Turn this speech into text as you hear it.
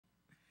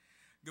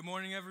Good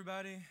morning,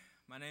 everybody.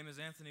 My name is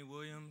Anthony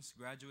Williams,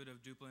 graduate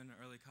of Duplin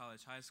Early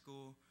College High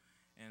School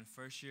and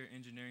first-year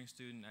engineering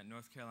student at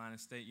North Carolina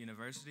State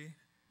University.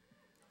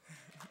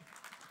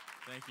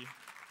 Thank you.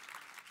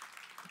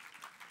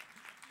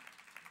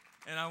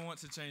 And I want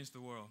to change the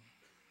world.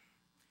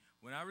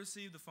 When I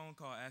received the phone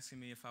call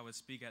asking me if I would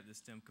speak at the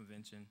STEM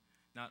convention,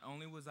 not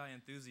only was I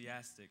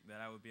enthusiastic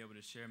that I would be able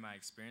to share my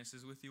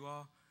experiences with you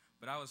all,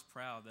 but I was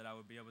proud that I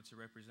would be able to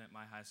represent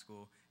my high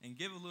school and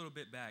give a little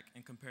bit back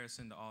in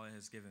comparison to all it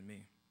has given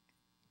me.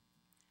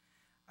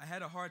 I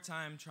had a hard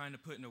time trying to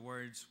put into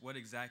words what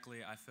exactly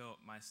I felt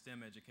my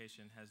STEM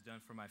education has done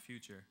for my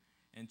future,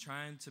 and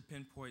trying to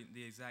pinpoint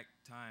the exact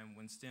time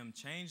when STEM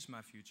changed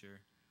my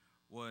future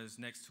was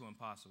next to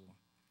impossible.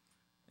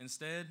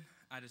 Instead,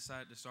 I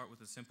decided to start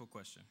with a simple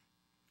question.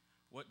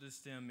 What does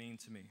STEM mean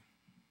to me?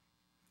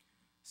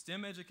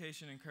 STEM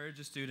education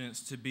encourages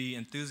students to be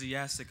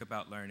enthusiastic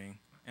about learning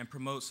and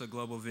promotes a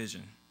global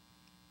vision.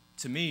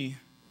 To me,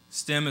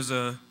 STEM is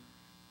a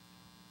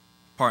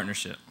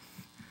partnership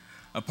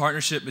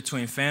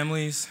between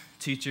families,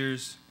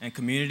 teachers, and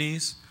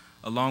communities,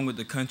 along with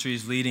the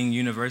country's leading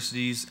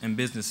universities and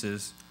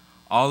businesses,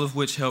 all of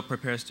which help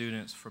prepare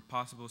students for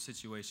possible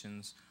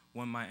situations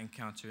one might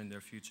encounter in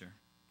their future.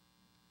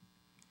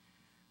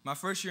 My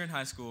first year in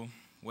high school,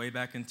 way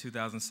back in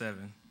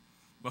 2007,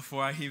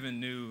 before I even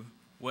knew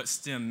what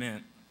STEM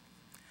meant,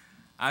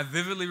 I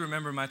vividly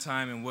remember my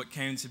time in what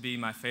came to be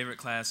my favorite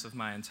class of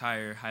my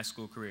entire high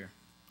school career.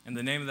 And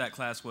the name of that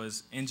class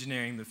was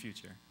Engineering the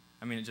Future.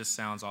 I mean, it just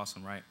sounds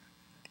awesome, right?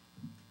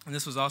 And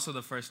this was also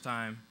the first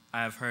time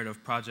I have heard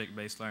of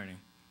project-based learning.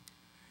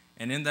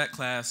 And in that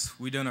class,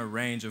 we done a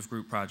range of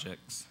group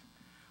projects.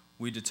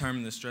 We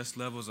determined the stress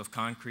levels of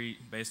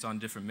concrete based on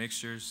different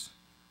mixtures.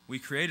 We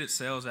created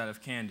sails out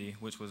of candy,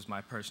 which was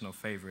my personal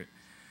favorite.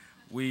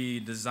 We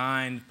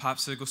designed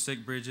popsicle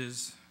stick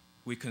bridges.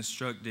 We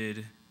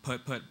constructed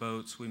putt-putt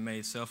boats, we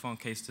made cell phone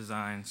case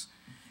designs,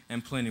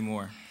 and plenty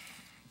more.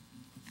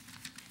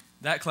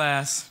 That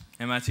class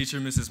and my teacher,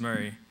 Mrs.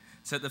 Murray,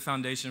 set the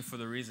foundation for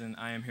the reason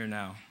I am here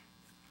now.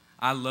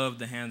 I loved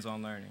the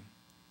hands-on learning.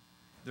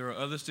 There were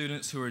other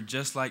students who were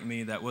just like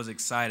me that was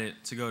excited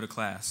to go to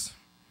class.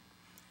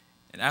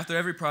 And after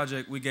every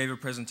project, we gave a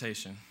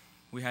presentation.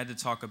 We had to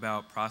talk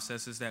about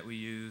processes that we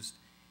used,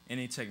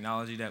 any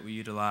technology that we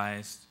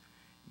utilized,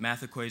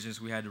 math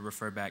equations we had to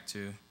refer back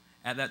to.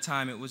 At that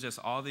time, it was just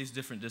all these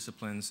different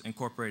disciplines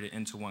incorporated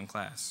into one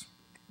class.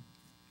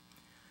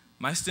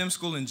 My STEM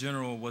school in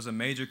general was a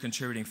major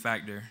contributing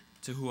factor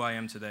to who I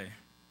am today.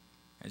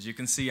 As you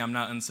can see, I'm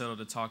not unsettled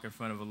to talk in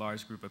front of a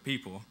large group of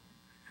people.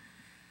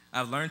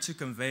 I've learned to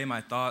convey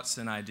my thoughts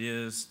and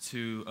ideas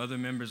to other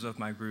members of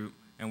my group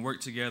and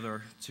work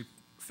together to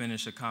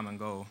finish a common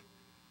goal.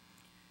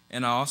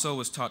 And I also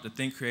was taught to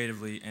think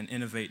creatively and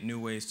innovate new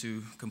ways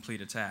to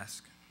complete a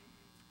task.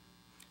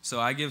 So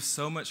I give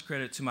so much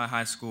credit to my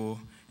high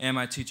school and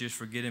my teachers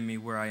for getting me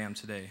where I am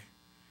today.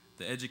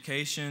 The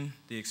education,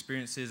 the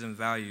experiences, and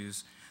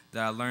values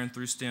that I learned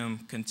through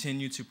STEM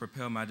continue to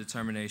propel my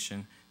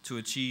determination to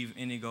achieve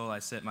any goal I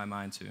set my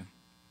mind to.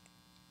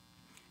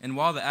 And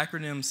while the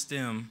acronym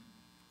STEM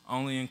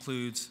only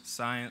includes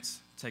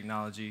science,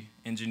 technology,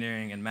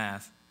 engineering, and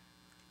math,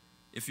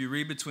 if you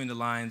read between the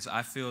lines,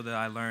 I feel that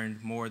I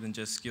learned more than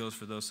just skills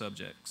for those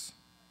subjects.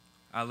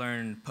 I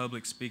learned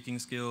public speaking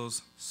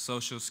skills,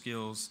 social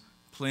skills,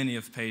 plenty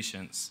of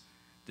patience,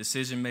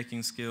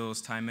 decision-making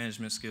skills, time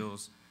management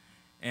skills,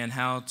 and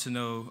how to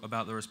know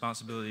about the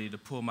responsibility to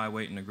pull my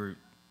weight in a group.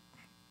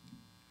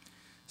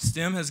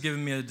 STEM has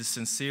given me a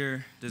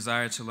sincere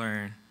desire to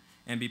learn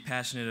and be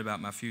passionate about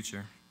my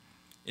future.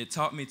 It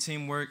taught me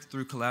teamwork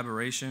through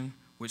collaboration,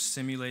 which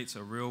simulates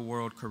a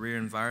real-world career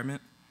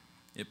environment.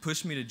 It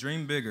pushed me to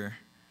dream bigger,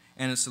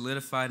 and it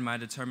solidified my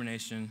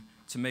determination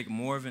to make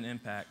more of an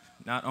impact,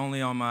 not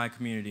only on my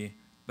community,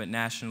 but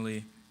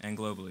nationally and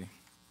globally.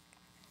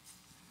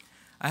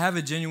 I have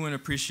a genuine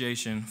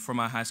appreciation for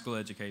my high school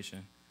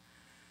education.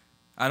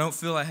 I don't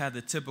feel I had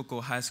the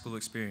typical high school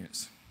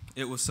experience.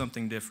 It was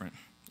something different.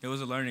 It was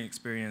a learning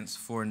experience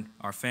for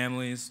our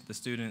families, the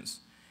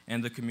students,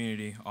 and the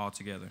community all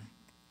together.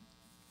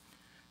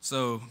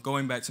 So,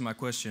 going back to my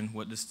question,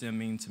 what does STEM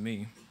mean to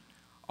me?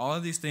 All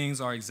of these things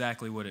are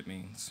exactly what it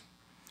means.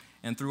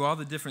 And through all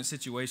the different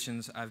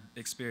situations I've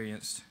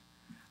experienced,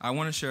 I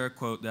want to share a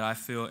quote that I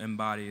feel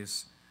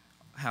embodies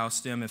how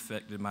STEM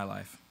affected my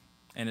life.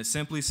 And it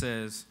simply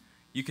says,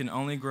 "You can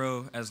only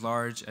grow as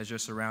large as your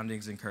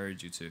surroundings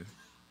encourage you to."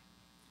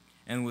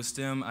 And with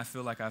STEM, I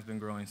feel like I've been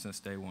growing since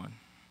day one.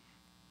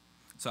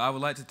 So I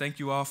would like to thank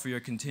you all for your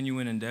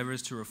continuing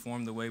endeavors to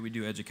reform the way we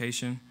do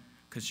education,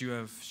 because you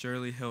have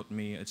surely helped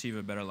me achieve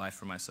a better life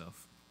for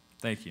myself.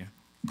 Thank you.